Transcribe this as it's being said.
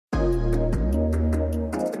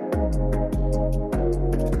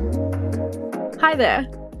Hi there.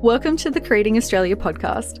 Welcome to the Creating Australia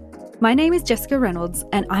podcast. My name is Jessica Reynolds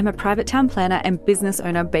and I'm a private town planner and business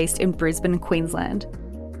owner based in Brisbane, Queensland.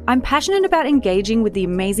 I'm passionate about engaging with the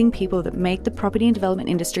amazing people that make the property and development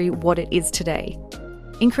industry what it is today.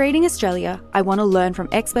 In Creating Australia, I want to learn from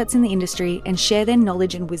experts in the industry and share their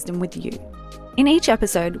knowledge and wisdom with you. In each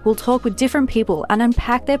episode, we'll talk with different people and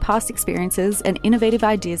unpack their past experiences and innovative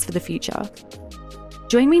ideas for the future.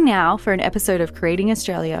 Join me now for an episode of Creating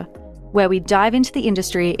Australia, where we dive into the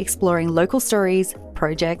industry exploring local stories,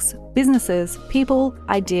 projects, businesses, people,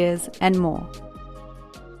 ideas, and more.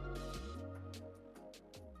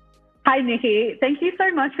 Hi, Nikki. Thank you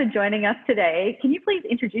so much for joining us today. Can you please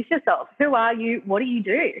introduce yourself? Who are you? What do you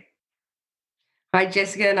do? Hi,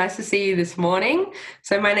 Jessica. Nice to see you this morning.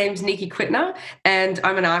 So my name's Nikki Quitner, and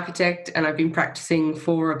I'm an architect, and I've been practicing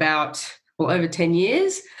for over 10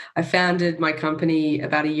 years. I founded my company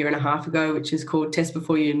about 1.5 years ago, which is called Test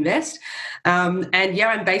Before You Invest. I'm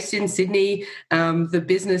based in Sydney. The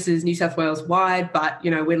business is New South Wales wide, but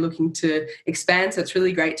we're looking to expand. So it's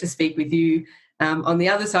really great to speak with you on the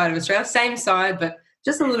other side of Australia, same side, but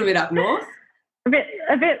just a little bit up north. A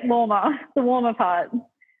bit warmer, the warmer part.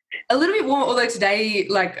 A little bit warmer, although today,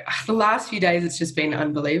 the last few days, it's just been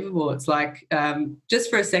unbelievable. It's just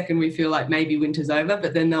for a second we feel like maybe winter's over,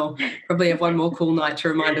 but then they'll probably have one more cool night to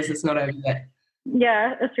remind us it's not over yet.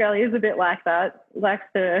 Yeah, Australia's a bit like that, likes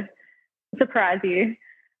to surprise you.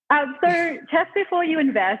 So Test Before You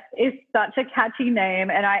Invest is such a catchy name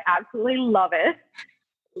and I absolutely love it.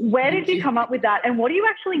 Where did you come up with that and what do you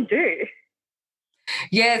actually do?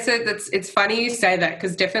 Yeah, so it's funny you say that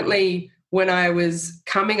because definitely when I was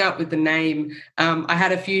coming up with the name, I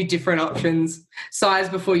had a few different options. Size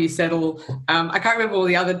Before You Settle. I can't remember all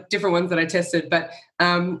the other different ones that I tested, but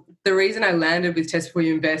the reason I landed with Test Before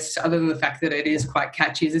You Invest, other than the fact that it is quite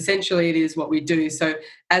catchy, is essentially it is what we do. So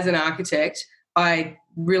as an architect, I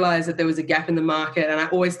realised that there was a gap in the market and I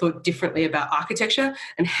always thought differently about architecture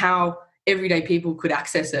and how everyday people could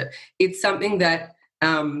access it. It's something that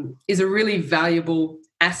is a really valuable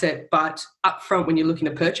asset, but upfront when you're looking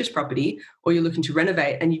to purchase property or you're looking to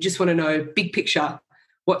renovate and you just want to know big picture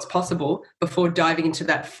what's possible before diving into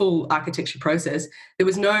that full architecture process, there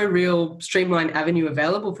was no real streamlined avenue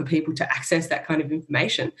available for people to access that kind of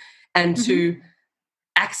information and to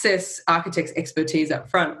access architects' expertise up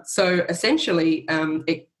front. So essentially,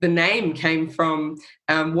 the name came from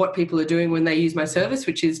what people are doing when they use my service,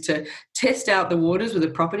 which is to test out the waters with a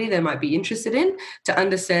property they might be interested in, to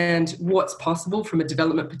understand what's possible from a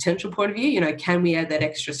development potential point of view. Can we add that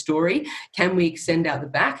extra story? Can we extend out the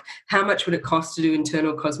back? How much would it cost to do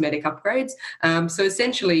internal cosmetic upgrades? So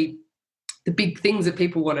essentially, the big things that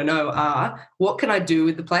people want to know are, what can I do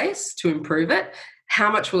with the place to improve it?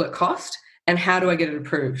 How much will it cost? And how do I get it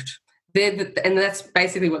approved? And that's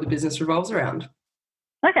basically what the business revolves around.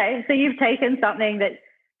 Okay, so you've taken something that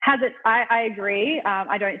has it. I agree.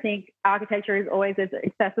 I don't think architecture is always as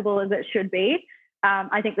accessible as it should be.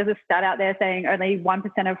 I think there's a stat out there saying only 1%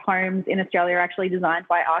 of homes in Australia are actually designed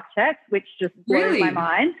by architects, which just blows my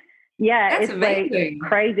mind. Yeah, that's it's amazing.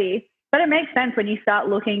 Crazy. But it makes sense when you start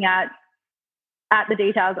looking at the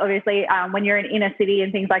details. Obviously, when you're in inner city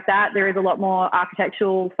and things like that, there is a lot more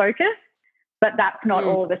architectural focus. But that's not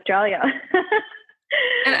all of Australia.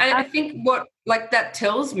 And I think what that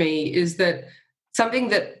tells me is that something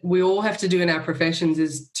that we all have to do in our professions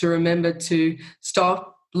is to remember to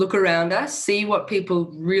stop, look around us, see what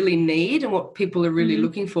people really need and what people are really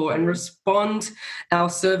looking for and respond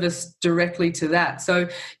our service directly to that. So,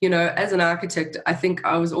 as an architect, I think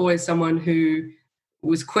I was always someone who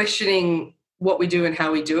was questioning what we do and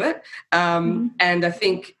how we do it. And I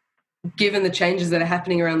think given the changes that are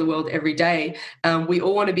happening around the world every day, we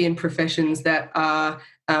all want to be in professions that are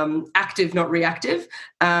active, not reactive,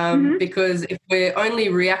 because if we're only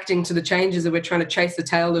reacting to the changes and we're trying to chase the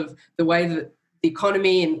tail of the way that the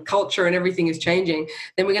economy and culture and everything is changing,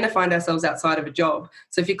 then we're going to find ourselves outside of a job.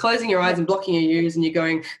 So if you're closing your eyes and blocking your ears and you're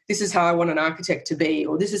going, this is how I want an architect to be,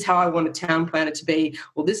 or this is how I want a town planner to be,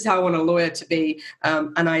 or this is how I want a lawyer to be,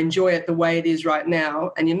 and I enjoy it the way it is right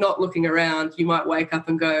now, and you're not looking around, you might wake up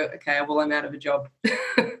and go, okay, well, I'm out of a job.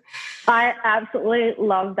 I absolutely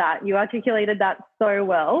love that. You articulated that so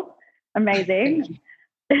well. Amazing.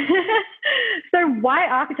 So why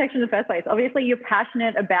architecture in the first place? Obviously, you're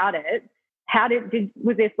passionate about it.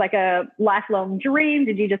 Was this like a lifelong dream?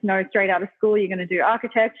 Did you just know straight out of school you're going to do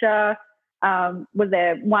architecture? Was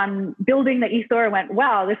there one building that you saw and went,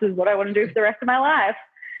 wow, this is what I want to do for the rest of my life?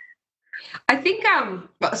 I think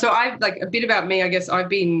so I like a bit about me, I guess. I've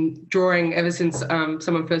been drawing ever since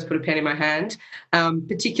someone first put a pen in my hand.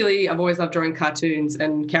 Particularly I've always loved drawing cartoons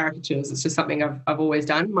and caricatures. It's just something I've always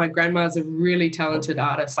done. My grandma's a really talented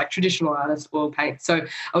artist, like traditional artist, oil paint. So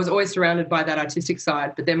I was always surrounded by that artistic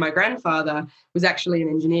side. But then my grandfather was actually an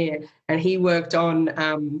engineer, and he worked on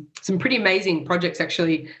some pretty amazing projects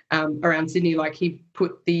actually around Sydney. Like he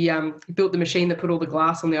put the he built the machine that put all the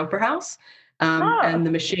glass on the Opera House. And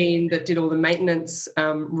the machine that did all the maintenance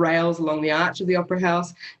rails along the arch of the Opera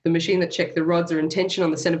House, the machine that checked the rods are in tension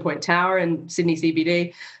on the Centrepoint Tower in Sydney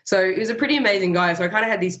CBD. So he was a pretty amazing guy. So I kind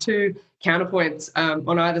of had these two counterpoints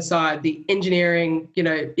on either side, the engineering,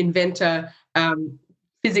 inventor,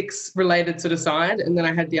 physics-related sort of side, and then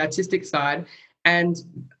I had the artistic side. And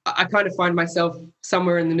I kind of find myself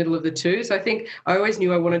somewhere in the middle of the two. So I think I always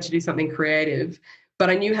knew I wanted to do something creative,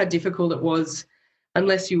 but I knew how difficult it was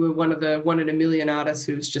unless you were one of the 1 in a million artists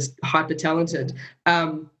who's just hyper talented,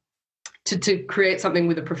 to create something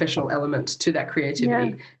with a professional element to that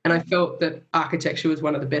creativity. Yeah. And I felt that architecture was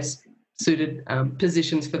one of the best suited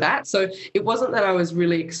positions for that. So it wasn't that I was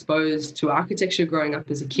really exposed to architecture growing up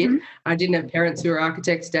as a kid. Mm-hmm. I didn't have parents who were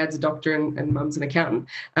architects. Dad's a doctor and mum's an accountant.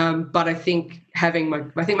 But I think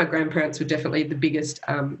my grandparents were definitely the biggest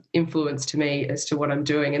influence to me as to what I'm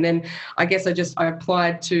doing. And then I guess I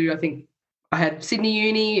applied to, I think, I had Sydney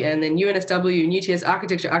Uni and then UNSW and UTS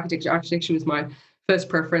architecture. Architecture was my first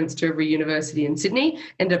preference to every university in Sydney.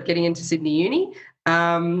 Ended up getting into Sydney Uni,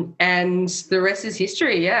 and the rest is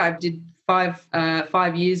history. Yeah, I did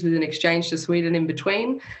 5 years with an exchange to Sweden in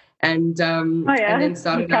between, and then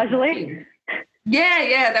started casually.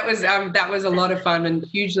 Yeah, that was a lot of fun and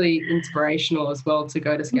hugely inspirational as well to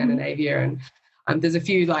go to Scandinavia. And there's a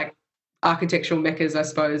few like architectural meccas, I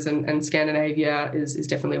suppose, and Scandinavia is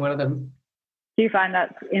definitely one of them. Do you find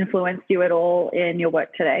that's influenced you at all in your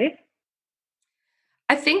work today?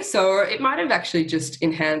 I think so. It might have actually just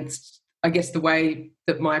enhanced, I guess, the way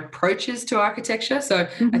that my approach is to architecture. So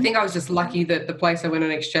I think I was just lucky that the place I went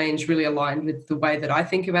on exchange really aligned with the way that I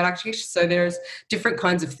think about architecture. So there's different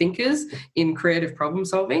kinds of thinkers in creative problem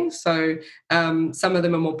solving. So some of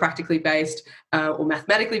them are more practically based or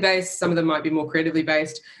mathematically based. Some of them might be more creatively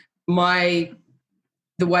based. The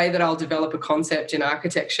way that I'll develop a concept in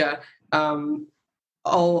architecture,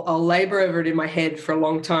 I'll labour over it in my head for a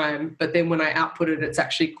long time, but then when I output it, it's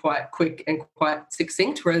actually quite quick and quite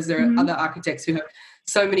succinct, whereas there are other architects who have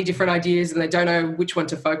so many different ideas and they don't know which one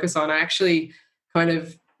to focus on. I actually kind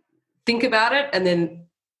of think about it, and then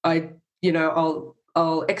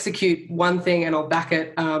I'll execute one thing and I'll back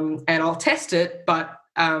it and I'll test it, but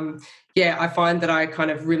I find that I kind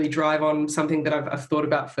of really drive on something that I've thought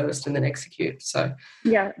about first and then execute. So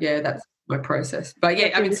yeah, that's my process. But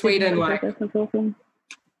yeah, I'm in Sweden. That's awesome.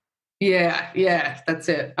 Yeah, that's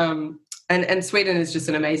it. And Sweden is just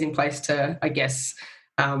an amazing place to, I guess,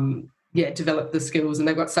 develop the skills, and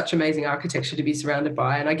they've got such amazing architecture to be surrounded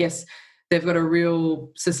by. And I guess they've got a real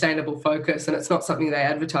sustainable focus, and it's not something they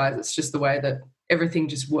advertise. It's just the way that everything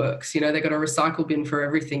just works. They've got a recycle bin for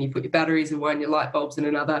everything. You put your batteries in one, your light bulbs in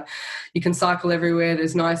another. You can cycle everywhere.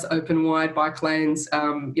 There's nice open wide bike lanes.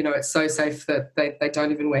 It's so safe that they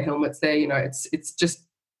don't even wear helmets there. It's just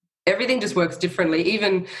everything just works differently.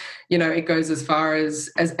 Even, it goes as far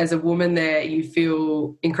as a woman there, you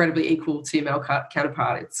feel incredibly equal to your male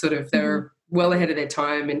counterpart. It's sort of, they're well ahead of their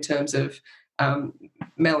time in terms of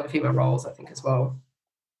male and female roles, I think, as well.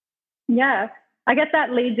 Yeah. I guess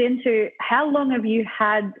that leads into how long have you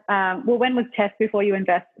had, when was Tess Before You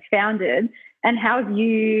Invest founded, and how have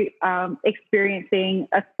you experiencing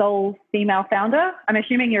a sole female founder? I'm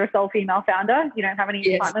assuming you're a sole female founder. You don't have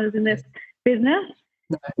any partners in this business.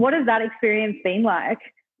 No. What has that experience been like?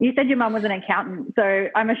 You said your mum was an accountant, so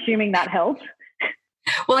I'm assuming that helped.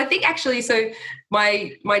 Well, I think actually, so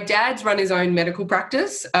my dad's run his own medical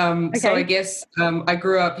practice. Okay. So I guess I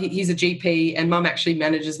grew up, he's a GP, and mum actually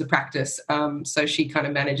manages the practice. So she kind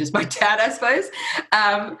of manages my dad, I suppose.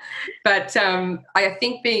 But I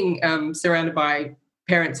think being surrounded by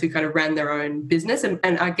parents who kind of ran their own business, and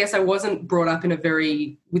I guess I wasn't brought up in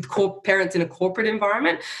with parents in a corporate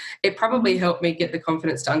environment, it probably helped me get the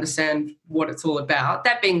confidence to understand what it's all about.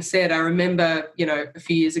 That being said, I remember, a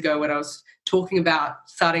few years ago when I was talking about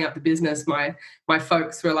starting up the business, my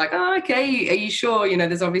folks were like, oh, okay, are you sure?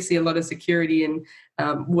 There's obviously a lot of security in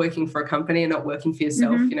working for a company and not working for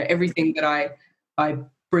yourself. Everything that I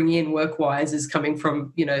bring in work-wise is coming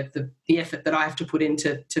from, the effort that I have to put in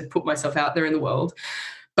to put myself out there in the world.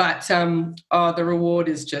 But the reward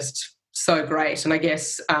is just so great. And I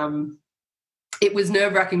guess it was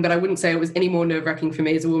nerve-wracking, but I wouldn't say it was any more nerve-wracking for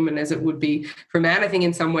me as a woman as it would be for a man. I think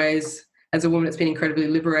in some ways as a woman, it's been incredibly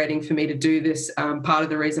liberating for me to do this. Part of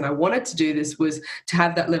the reason I wanted to do this was to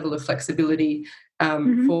have that level of flexibility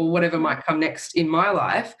for whatever might come next in my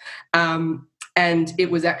life. And it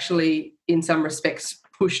was actually, in some respects,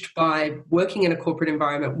 pushed by working in a corporate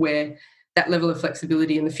environment where that level of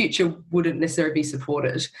flexibility in the future wouldn't necessarily be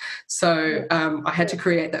supported. So I had to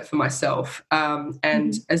create that for myself.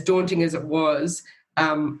 And as daunting as it was,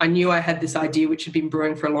 I knew I had this idea which had been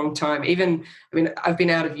brewing for a long time. I've been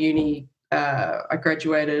out of uni. I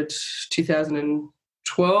graduated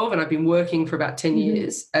 2012, and I've been working for about 10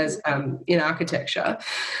 years as in architecture.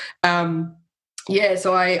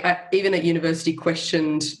 So I even at university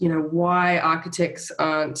questioned, why architects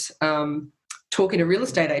aren't talking to real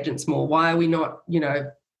estate agents more. Why are we not,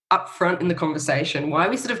 up front in the conversation? Why are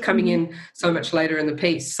we sort of coming in so much later in the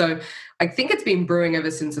piece? So I think it's been brewing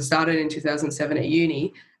ever since I started in 2007 at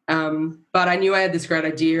uni. But I knew I had this great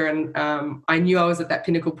idea, and I knew I was at that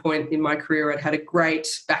pinnacle point in my career. I'd had a great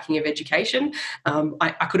backing of education.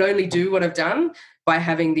 I could only do what I've done by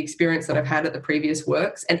having the experience that I've had at the previous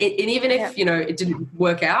works. And even if, it didn't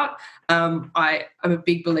work out, I'm a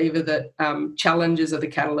big believer that challenges are the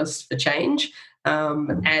catalyst for change,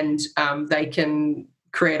 and they can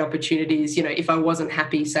create opportunities. If I wasn't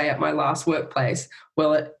happy, say, at my last workplace,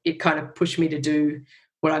 well, it kind of pushed me to do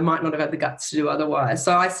what I might not have had the guts to do otherwise.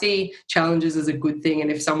 So I see challenges as a good thing.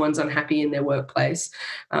 And if someone's unhappy in their workplace,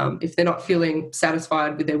 if they're not feeling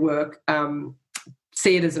satisfied with their work,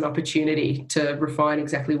 see it as an opportunity to refine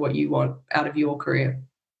exactly what you want out of your career.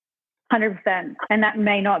 100%. And that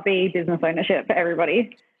may not be business ownership for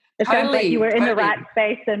everybody. It sounds like you were in the right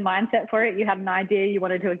space and mindset for it. You had an idea you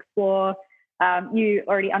wanted to explore. You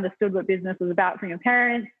already understood what business was about from your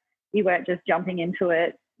parents. You weren't just jumping into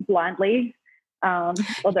it blindly.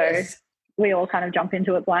 Although we all kind of jump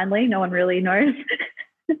into it blindly. No one really knows.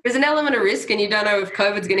 There's an element of risk, and you don't know if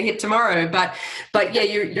COVID's going to hit tomorrow. But yeah,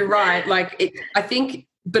 you're right. I think,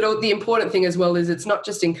 but the important thing as well is it's not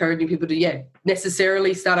just encouraging people to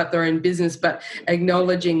necessarily start up their own business, but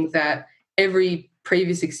acknowledging that every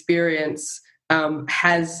previous experience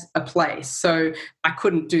has a place. So I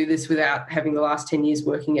couldn't do this without having the last 10 years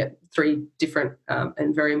working at 3 different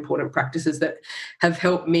and very important practices that have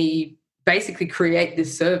helped me basically create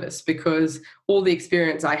this service, because all the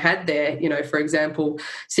experience I had there, for example,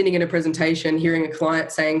 sitting in a presentation, hearing a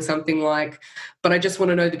client saying something like, but I just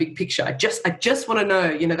want to know the big picture. I just want to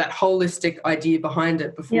know, that holistic idea behind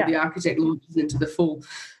it before the architect launches into the full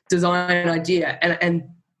design idea. And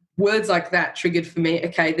words like that triggered for me,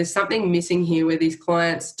 okay, there's something missing here where these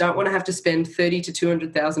clients don't want to have to spend $30,000 to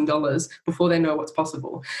 $200,000 before they know what's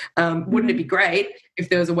possible. Wouldn't it be great if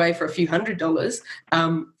there was a way for a few $100s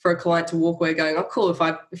for a client to walk away going, oh, cool, if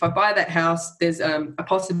I buy that house, there's a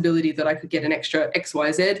possibility that I could get an extra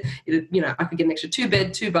XYZ. I could get an extra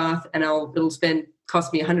 2-bed, 2-bath, and it'll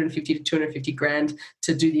cost me 150 to 250 grand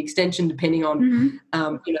to do the extension, depending on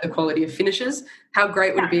the quality of finishes. How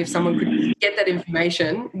great would it be if someone could get that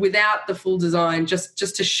information without the full design,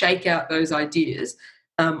 just to shake out those ideas,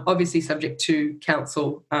 obviously subject to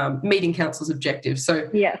council, meeting council's objectives. So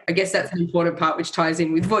I guess that's an important part which ties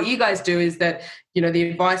in with what you guys do, is that, the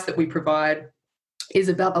advice that we provide is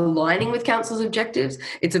about aligning with council's objectives.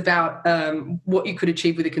 It's about what you could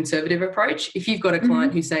achieve with a conservative approach. If you've got a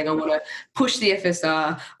client who's saying, I want to push the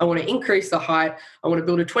FSR, I want to increase the height, I want to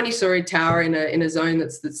build a 20-story tower in a zone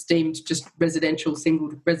that's deemed just residential,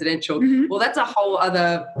 single residential, well, that's a whole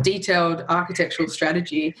other detailed architectural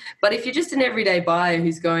strategy. But if you're just an everyday buyer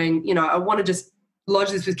who's going, I want to just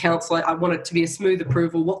lodge this with council, I want it to be a smooth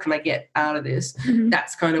approval, what can I get out of this?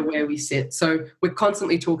 That's kind of where we sit. So we're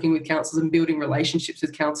constantly talking with councils and building relationships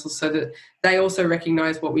with councils so that they also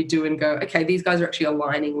recognise what we do and go, okay, these guys are actually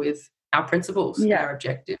aligning with our principles and our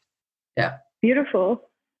objectives. Yeah. Beautiful.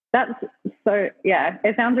 That's so,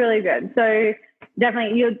 it sounds really good. So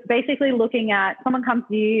definitely you're basically looking at, someone comes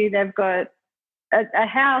to you, they've got a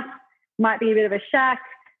house, might be a bit of a shack,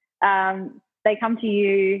 they come to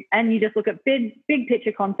you and you just look at big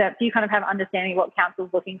picture concepts. You kind of have understanding what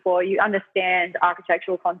council's looking for. You understand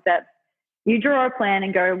architectural concepts. You draw a plan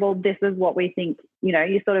and go, well, this is what we think,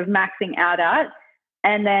 you're sort of maxing out at.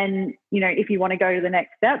 And then, if you want to go to the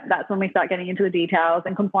next step, that's when we start getting into the details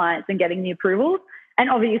and compliance and getting the approvals.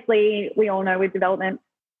 And obviously we all know with development,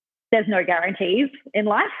 there's no guarantees in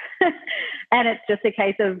life. And it's just a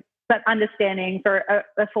case of, but understanding for an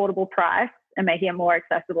affordable price and making it more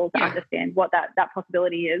accessible to understand what that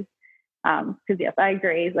possibility is. Because yes, I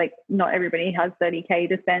agree. Like, not everybody has 30K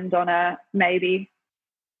to spend on a maybe.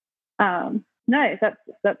 No,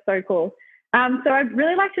 that's so cool. So I'd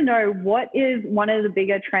really like to know, what is one of the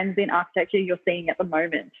bigger trends in architecture you're seeing at the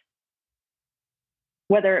moment?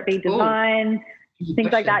 whether it be design,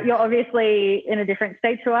 things like that. You're obviously in a different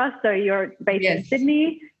state to us. So you're based in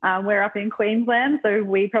Sydney. We're up in Queensland. So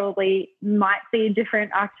we probably might see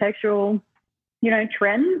different architectural,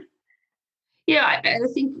 trends. Yeah, I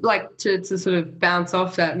think like to sort of bounce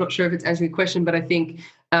off that, I'm not sure if it's answering the question, but I think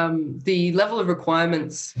the level of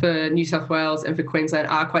requirements for New South Wales and for Queensland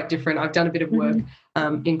are quite different. I've done a bit of work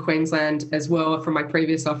in Queensland as well. From my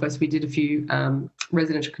previous office, we did a few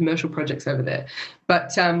residential commercial projects over there.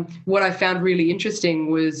 But what I found really interesting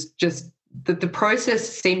was just that the process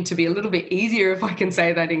seemed to be a little bit easier, if I can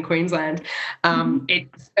say that, in Queensland. It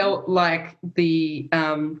felt like the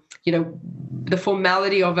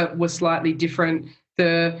formality of it was slightly different.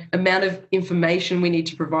 The amount of information we need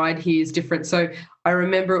to provide here is different. So I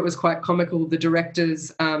remember it was quite comical. The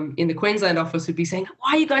directors in the Queensland office would be saying,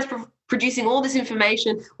 why are you guys producing all this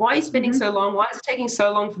information? Why are you spending so long? Why is it taking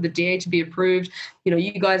so long for the DA to be approved?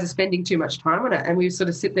 You guys are spending too much time on it. And we sort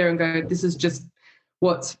of sit there and go, this is just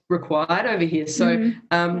what's required over here. So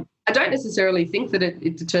I don't necessarily think that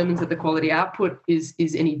it determines that the quality output is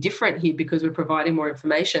any different here because we're providing more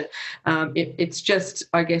information. It's just,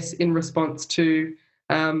 I guess, in response to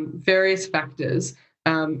various factors,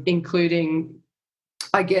 including,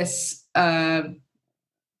 I guess,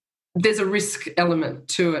 there's a risk element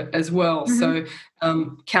to it as well. So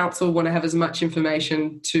council want to have as much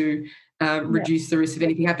information to reduce the risk of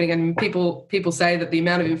anything happening. And people say that the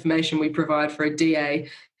amount of information we provide for a DA,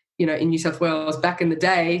 in New South Wales back in the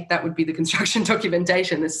day, that would be the construction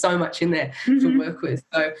documentation. There's so much in there to work with.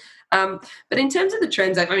 So, but in terms of the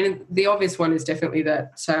trends, I mean, the obvious one is definitely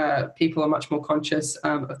that people are much more conscious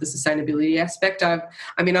of the sustainability aspect. I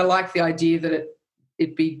like the idea that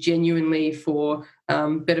it be genuinely for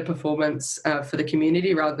better performance for the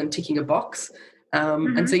community rather than ticking a box.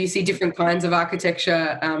 And so you see different kinds of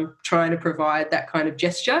architecture trying to provide that kind of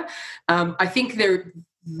gesture. I think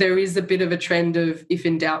there is a bit of a trend of, if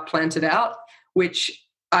in doubt, plant it out, which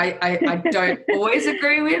I don't always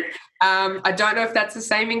agree with. I don't know if that's the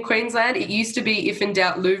same in Queensland. It used to be, if in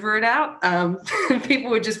doubt, louver it out.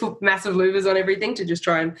 People would just put massive louvers on everything to just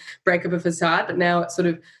try and break up a facade. But now it's sort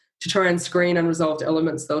of to try and screen unresolved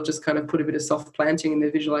elements, they'll just kind of put a bit of soft planting in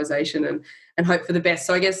their visualization and hope for the best.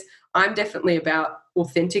 So I guess I'm definitely about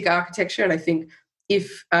authentic architecture, and I think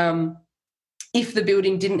if the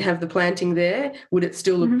building didn't have the planting there, would it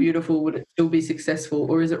still look beautiful? Would it still be successful?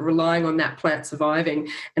 Or is it relying on that plant surviving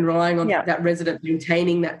and relying on that resident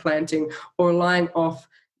maintaining that planting, or relying off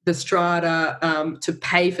the strata to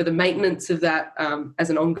pay for the maintenance of that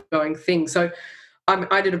as an ongoing thing? So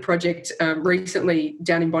I did a project recently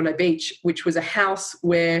down in Bondi Beach, which was a house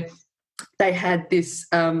where they had this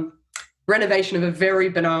renovation of a very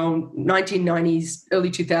banal 1990s, early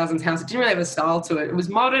 2000s house. It didn't really have a style to it. It was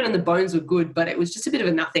modern and the bones were good, but it was just a bit of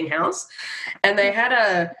a nothing house. And they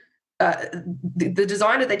had the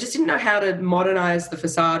designer, they just didn't know how to modernize the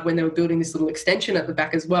facade when they were building this little extension at the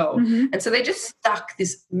back as well. And so they just stuck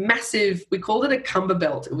this massive, we called it a cumber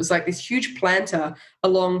belt. It was like this huge planter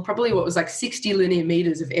along probably what was like 60 linear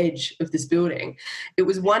meters of edge of this building. It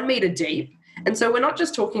was 1 meter deep. And so we're not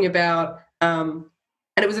just talking about,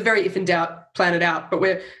 and it was a very, if in doubt, plan it out, but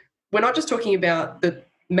we're not just talking about the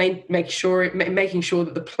making sure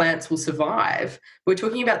that the plants will survive. We're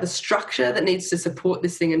talking about the structure that needs to support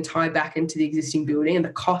this thing and tie back into the existing building and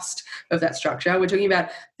the cost of that structure. We're talking about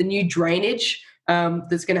the new drainage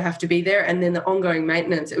that's going to have to be there, and then the ongoing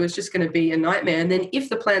maintenance. It was just going to be a nightmare. And then if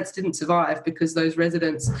the plants didn't survive because those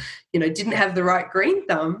residents, didn't have the right green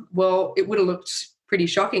thumb, well, it would have looked pretty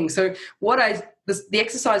shocking. So the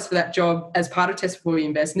exercise for that job as part of Test Before You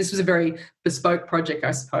Invest, and this was a very bespoke project,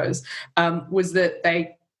 I suppose, was that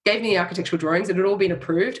they gave me the architectural drawings. It had all been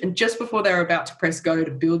approved, and just before they were about to press go to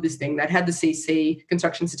build this thing, they'd had the CC,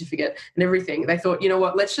 construction certificate and everything. They thought, you know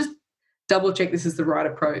what, let's just double check this is the right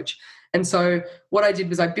approach. And so what I did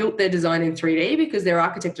was I built their design in 3D because their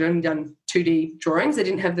architect had only done 2D drawings. They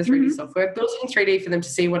didn't have the 3D software. I built it in 3D for them to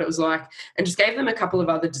see what it was like, and just gave them a couple of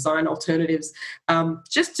other design alternatives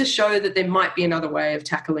just to show that there might be another way of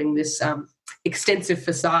tackling this extensive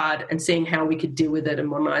facade and seeing how we could deal with it and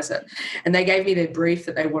modernize it. And they gave me their brief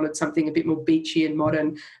that they wanted something a bit more beachy and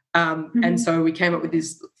modern. And so we came up with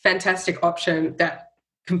this fantastic option that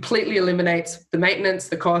completely eliminates the maintenance,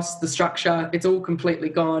 the cost, the structure. It's all completely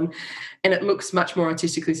gone, and it looks much more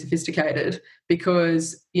artistically sophisticated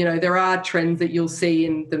because, there are trends that you'll see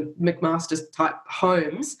in the McMaster's type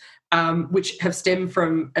homes, which have stemmed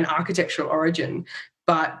from an architectural origin,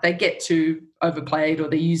 but they get too overplayed or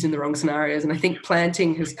they're used in the wrong scenarios. And I think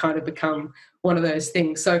planting has kind of become one of those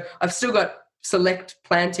things. So I've still got select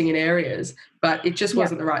planting in areas, but it just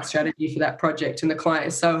wasn't the right strategy for that project. And the client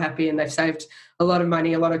is so happy, and they've saved a lot of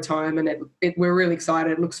money, a lot of time, and we're really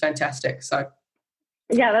excited. It looks fantastic. So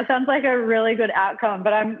yeah, that sounds like a really good outcome.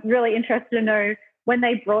 But I'm really interested to know, when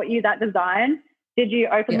they brought you that design, did you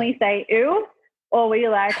openly say ew, or were you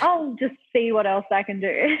like, I'll just see what else I can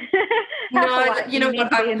do? No, you know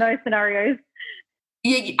what? In those scenarios.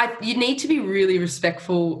 Yeah, you need to be really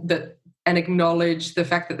respectful and acknowledge the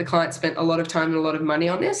fact that the client spent a lot of time and a lot of money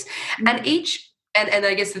on this. Mm-hmm. And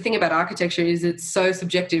I guess the thing about architecture is it's so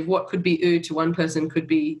subjective. What could be ooh to one person could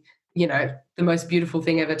be, you know, the most beautiful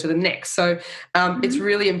thing ever to the next. So it's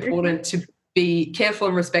really important to be careful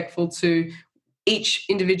and respectful to each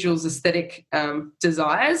individual's aesthetic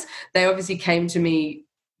desires. They obviously came to me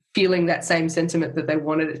feeling that same sentiment that they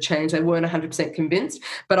wanted a change. They weren't 100% convinced,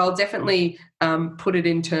 but I'll definitely put it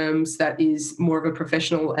in terms that is more of a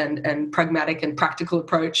professional and pragmatic and practical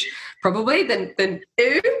approach probably than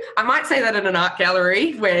ew. I might say that in an art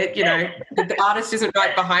gallery where, you know, the artist isn't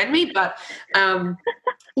right behind me, but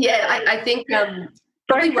I think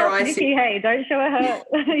don't where I see, hey, don't show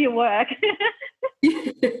her your work.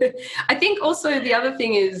 I think also the other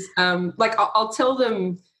thing is I'll tell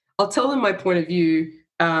them my point of view.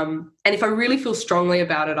 And if I really feel strongly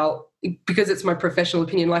about it, because it's my professional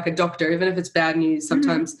opinion, like a doctor, even if it's bad news,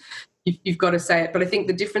 sometimes you've got to say it. But I think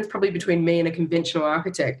the difference probably between me and a conventional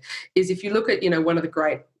architect is if you look at, you know, one of the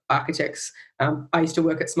great architects, I used to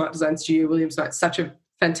work at Smart Design Studio, Williams Knight, such a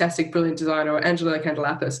fantastic, brilliant designer, or Angelo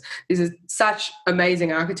Candelapis. These are such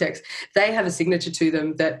amazing architects. They have a signature to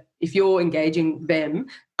them that if you're engaging them,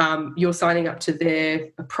 you're signing up to their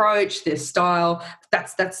approach, their style.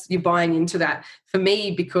 That's you're buying into that. For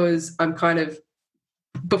me, because I'm kind of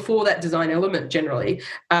before that design element generally,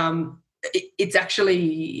 it's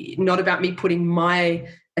actually not about me putting my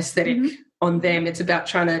aesthetic on them. It's about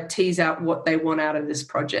trying to tease out what they want out of this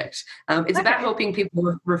project. It's about helping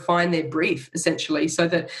people refine their brief, essentially, so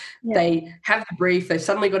that they have the brief, they've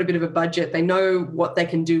suddenly got a bit of a budget, they know what they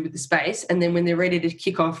can do with the space, and then when they're ready to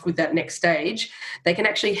kick off with that next stage, they can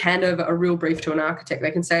actually hand over a real brief to an architect. They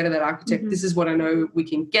can say to that architect, this is what I know we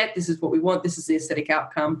can get, this is what we want, this is the aesthetic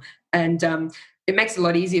outcome. And it makes it a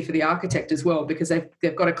lot easier for the architect as well, because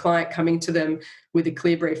they've got a client coming to them with a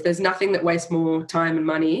clear brief. There's nothing that wastes more time and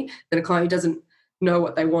money than a client who doesn't know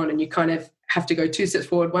what they want, and you kind of have to go 2 steps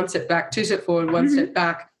forward, 1 step back, 2 steps forward, 1 step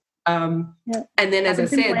back. And then, as I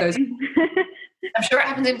said, I'm sure it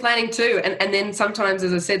happens in planning too. And then sometimes,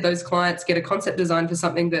 as I said, those clients get a concept design for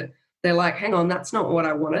something that they're like, hang on, that's not what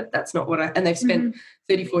I wanted. That's not what and they've spent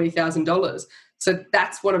 $30,000-$40,000. So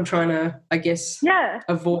that's what I'm trying to, I guess,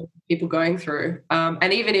 avoid people going through.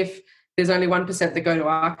 And even if there's only 1% that go to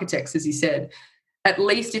architects, as you said, at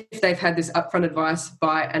least if they've had this upfront advice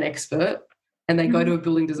by an expert and they go to a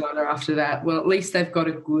building designer after that, well, at least they've got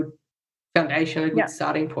a good foundation, a good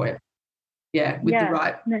starting point. With the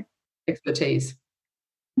right expertise.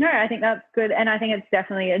 No, I think that's good. And I think it's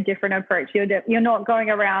definitely a different approach. You're not going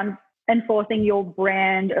around enforcing your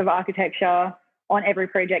brand of architecture on every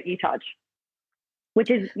project you touch, which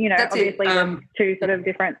is, you know, that's obviously two sort of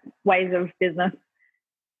different ways of business.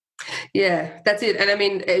 Yeah, that's it. And I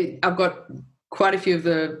mean, I've got quite a few of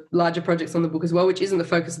the larger projects on the book as well, which isn't the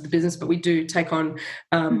focus of the business, but we do take on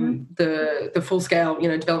the full scale, you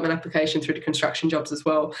know, development application through to construction jobs as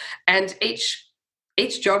well. And each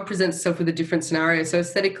job presents itself with a different scenario. So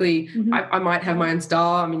aesthetically, I might have my own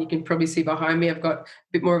style. I mean, you can probably see behind me, I've got a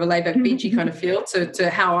bit more of a laid-back, beachy kind of feel to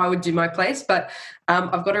how I would do my place. But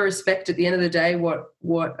I've got to respect at the end of the day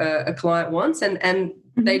what a client wants. And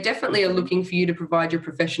they definitely are looking for you to provide your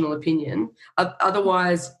professional opinion.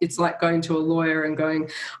 Otherwise, it's like going to a lawyer and going,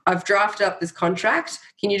 I've drafted up this contract.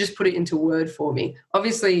 Can you just put it into Word for me?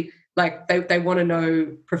 Obviously, like they want to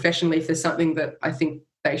know professionally if there's something that I think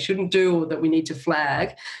they shouldn't do or that we need to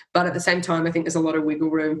flag. But at the same time, I think there's a lot of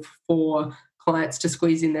wiggle room for clients to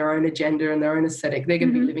squeeze in their own agenda and their own aesthetic. They're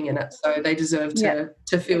going to be living in it. So they deserve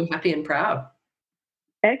to feel happy and proud.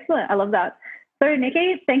 Excellent. I love that. So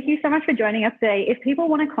Nikki, thank you so much for joining us today. If people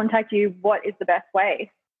want to contact you, what is the best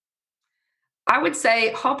way? I would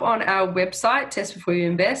say hop on our website, Test Before You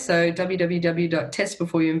Invest, so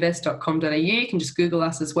www.testbeforeyouinvest.com.au. You can just Google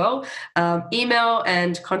us as well. Email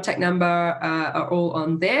and contact number are all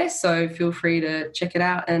on there, so feel free to check it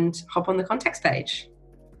out and hop on the contacts page.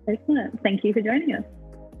 Excellent. Thank you for joining us.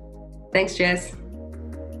 Thanks, Jess.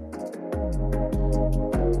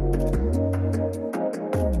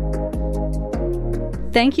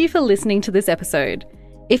 Thank you for listening to this episode.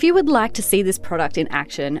 If you would like to see this product in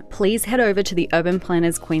action, please head over to the Urban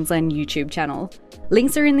Planners Queensland YouTube channel.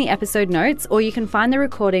 Links are in the episode notes, or you can find the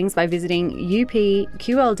recordings by visiting upqld.com.au.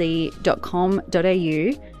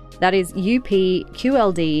 That is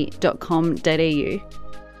upqld.com.au.